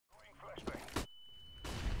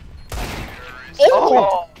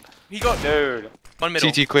Oh! He got Dude. one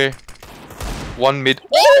middle. CT clear. One mid.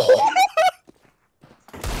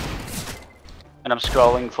 And I'm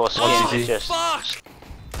scrolling for skins. Oh, Just. fuck!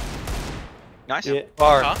 Nice. Yeah.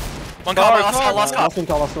 Bar. Car. One car, last car, last car.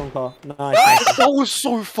 Last one car. Nice. That was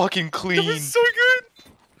so fucking clean. That was so good.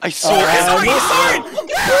 I saw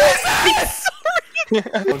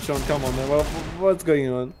Oh, Sean, come on, man. What's going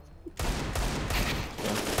on?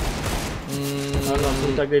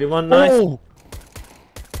 Contact 81, nice.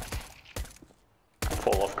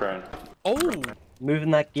 Fall off ground. Oh!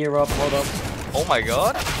 Moving that gear up, hold up. Oh my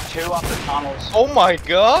god. 2 up the tunnels. Oh my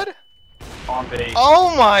god. On B.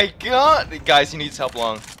 Oh my god. Guys, he needs help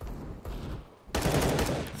long.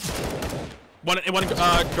 One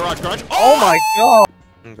garage. Oh my god.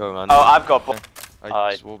 I'm going on. Oh, I've got.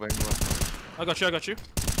 I just wallbanged one. I got you.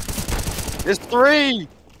 There's 3!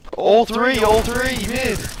 All three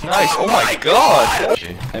mid! Nice, oh my god!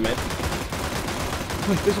 Hey, mate.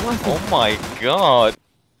 Oh my god!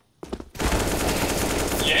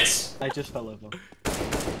 Yes! I just fell over.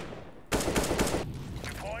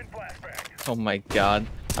 Oh my god.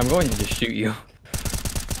 I'm going to just shoot you.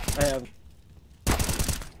 I have.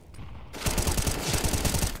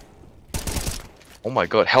 Oh my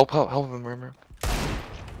god, help him, remember?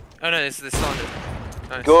 Oh no, this landed.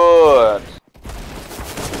 Nice. Good.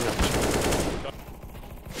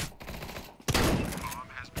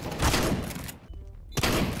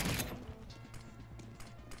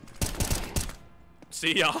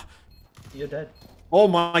 See ya. You're dead. Oh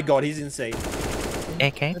my god, he's insane.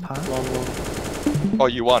 AK, pop. Long. Oh,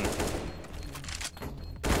 you won.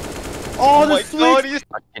 Oh, my the god, switch! he's...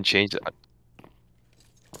 I can change it.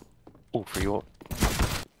 Oh, for you.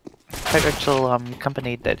 Actual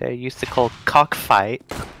company that I used to call Cockfight.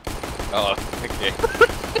 Oh, okay.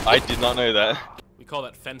 I did not know that. We call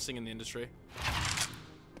that fencing in the industry.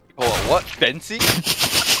 Oh, what? Fencing?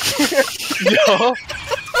 Yo!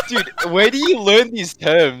 Dude, where do you learn these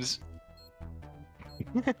terms?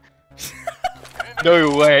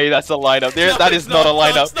 No way, that's a lineup. There, No, that it's is not a no,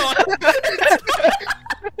 lineup. it's not.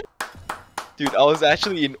 Dude, I was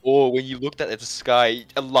actually in awe when you looked at the sky,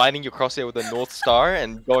 aligning your crosshair with a North Star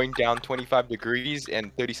and going down 25 degrees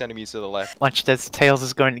and 30 centimeters to the left. Watch this, Tails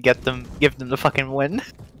is going to give them the fucking win.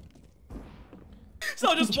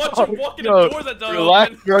 So just watch him walk in a No, door that doesn't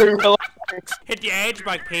relax, open. bro, relax. Hit the edge,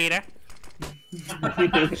 Mike Peter.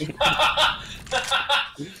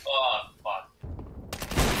 Oh, fuck.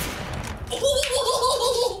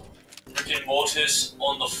 Freaking mortars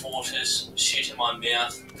on the forters, shit in my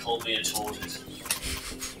mouth, called me a tortoise.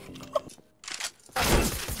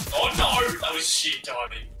 Oh no! That was shit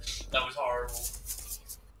timing. That was horrible.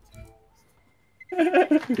 Are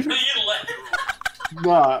you laughing?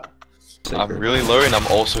 Nah. I'm really low and I'm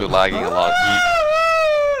also lagging a lot.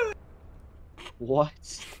 What?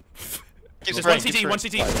 There's one CT. Take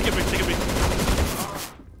a big.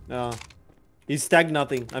 No. He's stag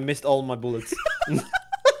nothing. I missed all my bullets.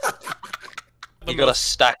 You got a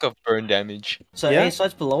stack of burn damage. So Yeah? any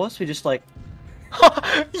sites below us, we just like.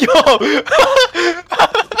 Yo!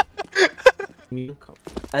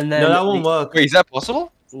 And then. No, that won't work. Wait, is that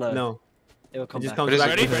possible? No. No. It will come It just back. comes back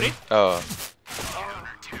Ready? to him. Ready? Oh.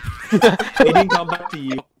 It didn't come back to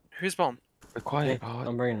you. Who's bomb? We're quiet. Okay,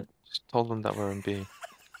 I'm bringing it. Just told them that we're in B.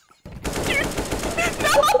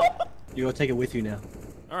 You gotta take it with you now.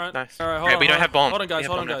 Alright. Nice. Alright, hold Okay, on. we don't have bomb. Hold on, guys. We have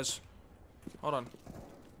Hold on, bomb now. guys. Hold on.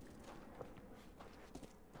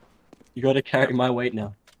 You gotta carry my weight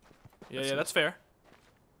now. Yeah, that's fair.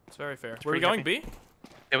 It's very fair. Where are we going? B?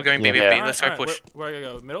 Yeah, we're going B, Yeah. B. Let's go push. Where are you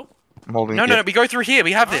gonna go? Middle? I'm holding No, we go through here.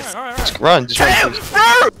 We have this. Alright. Run, just run.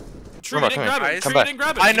 True, Come you on, didn't grab come it. on. True, Come you didn't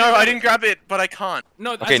grab it. I know, I didn't grab it, but I can't.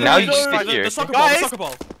 No, Okay, now you just stick here. The soccer ball, the Guys! soccer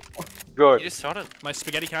ball. Good. You just shot it. My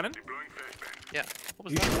spaghetti cannon? Yeah. What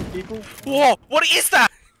was that? People? Whoa! What is that?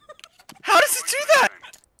 How does it do that?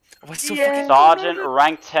 What's so fucking... Sergeant,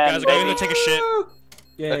 rank 10, Guys, are going baby. to take a shit.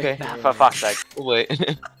 Yeah. Okay. For fuck's sake. Wait.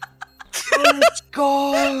 Let's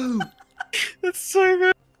go! That's so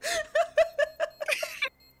good.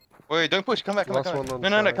 Wait, don't push. Come back. Last Come one back. on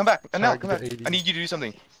No, side. come back. No, Tag come the back. 80. I need you to do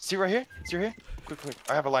something. See right here? See right here? Quick.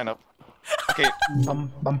 I have a lineup. Okay.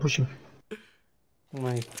 I'm pushing. Oh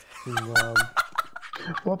my god.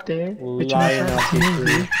 What there? Line up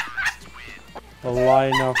this. A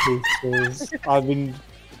line up this.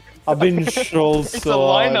 I've been trolled It's so a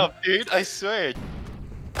hard. lineup, dude. I swear.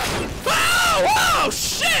 Oh,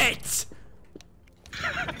 shit!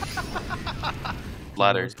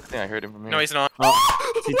 Ladder. I think I heard him from here. No, he's not. CT.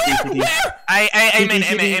 I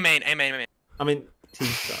main. I mean, T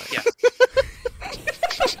side. Yeah.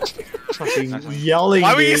 Fucking yelling,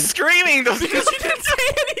 Why were you dude. screaming? Because you didn't say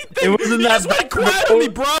anything! It wasn't You that just went bad. quiet on me,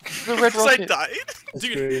 bro. The red Because I rocket. died.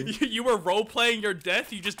 Dude, you were role playing your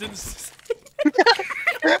death. You just didn't.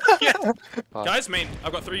 Guys main.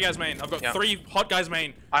 I've got 3 guys main. I've got Yeah. 3 hot guys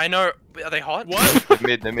main. I know. Are they hot? What?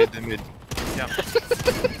 They're mid. Yeah.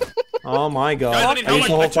 Oh my Guys, god. I need help. used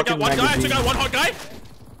the I whole took out fucking 1 guy. I took magazine. out 1 hot guy.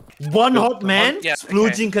 One hot man? Yeah,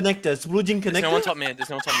 Splooging connector. Splooging There's no one connector? top mid. There's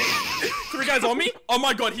no one top mid. 3 guys on me. Oh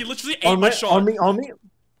my god, he literally ate On my me, shot. on me.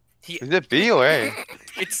 Is it B or A?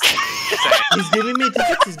 It's He's giving me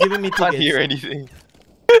tickets. He's giving me Can't hear tickets. anything.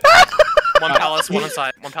 one palace, one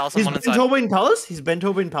inside. One palace, He's and one bent inside. over in palace? He's bent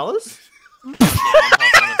over in palace? Yeah, one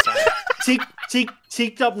palace, one inside.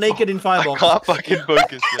 Cheeked up naked in I firebox. can't fucking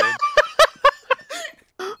focus, man.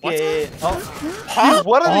 What? Yeah. Oh. Dude,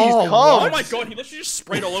 what are these Oh, cards? Oh my god, he literally just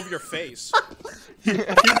sprayed all over your face. Russian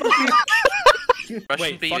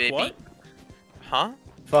Wait, B, fuck baby. what? Huh?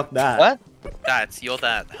 Fuck that. What? You're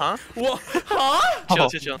that, huh? What? Huh?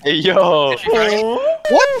 Chill. Hey, yo.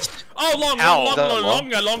 What? Oh, long. Is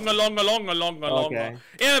that Longer. Okay.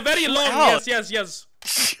 Yeah, very long. Ow. Yes.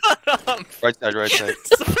 Shut up. Right side.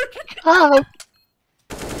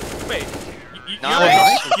 Wait, you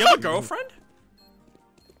Nice. you have a girlfriend?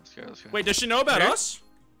 Let's go. Wait, does she know about us?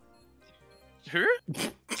 Who?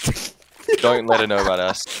 Don't let her know about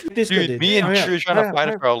us. Discorded. Dude, me and Oh, yeah. True trying to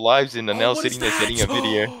fight for our lives and Anel what sitting is there that? sending a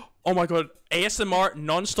video. Oh my god, ASMR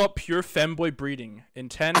non-stop pure femboy breeding.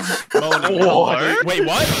 Intense moaning. What? Wait,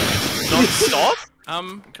 what? Non-stop?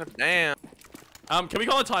 God damn. Can we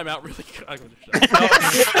call a timeout really quick? 10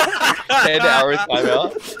 hours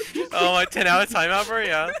timeout. Oh, my 10-hour timeout, bro,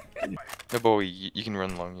 yeah. No, boy, you can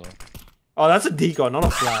run long, yeah. Oh, that's a decoy, not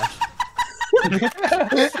a flash.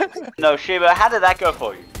 No, Shiba, how did that go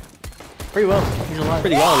for you? Pretty well. He's alive.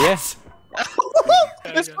 Pretty well, yes.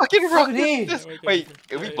 This fucking rocket. hey. Wait,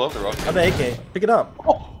 we blow the rocket. Have the AK. Pick it up.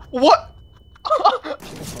 What?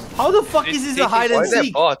 How the fuck is this a hide Why and are there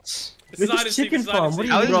seek? bots? This is This hide is and seek, chicken this is hide and farm, what seek.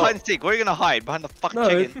 do How you is it Bro. hide and seek? Where are you gonna hide? Behind the fucking No,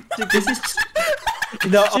 chicken? this is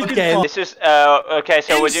No, Chicken okay. farm. This is, okay,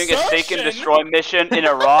 so we're doing a seek and Insertion. destroy mission in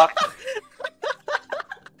Iraq.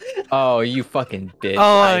 Oh, you fucking bitch.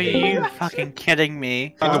 Oh, I are hate you fucking kidding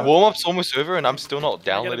me? Dude, the warm-up's almost over and I'm still not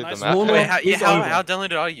downloaded nice the map. warm-up. Wait, how It's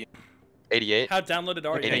downloaded are you? 88. How downloaded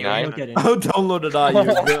are you? 89. Look at it. How downloaded are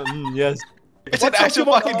you? Yes. It's an actual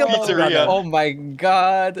fucking pizzeria. Oh my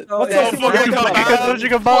god. What's Oh, up? fuck, fuck,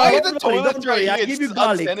 fuck. Why are Don't the toilets worry, right I here? give you It's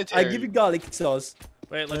garlic. I unsanitary. give you garlic sauce.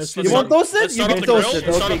 Wait, let's You want toasted? Let's You start up can the grill. toast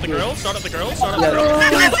it. Start up Okay, the good. grill. Start up the grill. Start up Yeah. the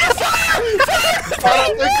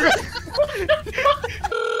grill.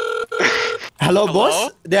 Hello, Hello?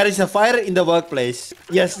 boss. There is a fire in the workplace.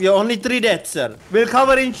 Yes, you're only 3 dead, sir. We'll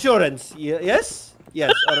cover insurance. Yes?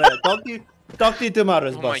 Yes. Alright. Talk to you tomorrow,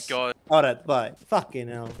 Oh boss. my god. Alright, bye. Fucking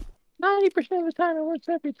hell. 90% of the time it works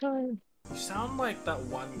every time. You sound like that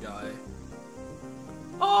one guy.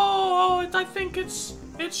 Oh, I think it's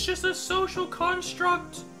just a social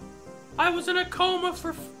construct. I was in a coma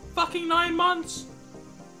for fucking 9 months.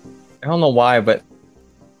 I don't know why, but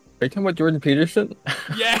are you talking about Jordan Peterson?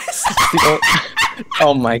 Yes.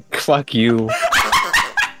 Oh my, fuck you.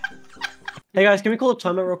 Hey guys, can we call a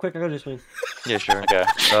timeout real quick? I gotta just win. Yeah, sure. Okay.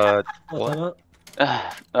 Call a What?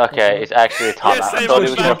 timeout. Okay, it's actually a timeout. Yes, I same. thought I'll it be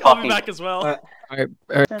was back. gonna I'll be fucking. back as well.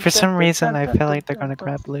 Alright, For some reason, I feel like they're gonna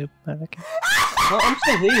grab loop. Okay. Oh, I'm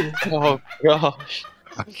still here. Oh gosh.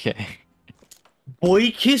 Okay.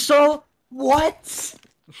 Boy Kisser? What? This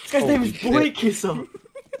guy's name is Holy Boy shit. Kisser.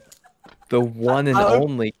 The one and I-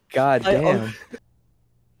 only. God I- damn.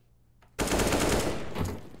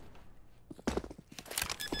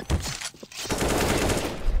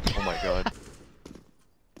 Oh my god.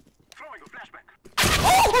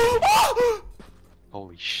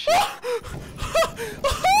 Holy shit.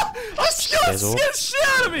 Oh, scared shit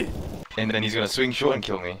out of me. And then he's gonna swing short and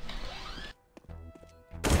kill me.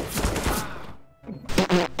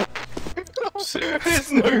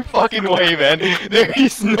 There's no fucking way, man. There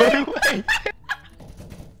is no way.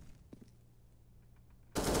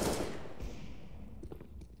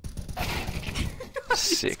 It's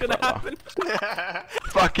Sick, gonna brother. happen.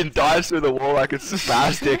 Fucking dives through the wall like it's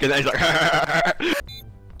spastic, and then he's like.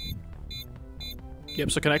 Yep.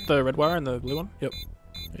 So connect the red wire and the blue one. Yep.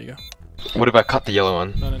 There you go. What if I cut the yellow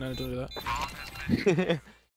one? No, don't do that.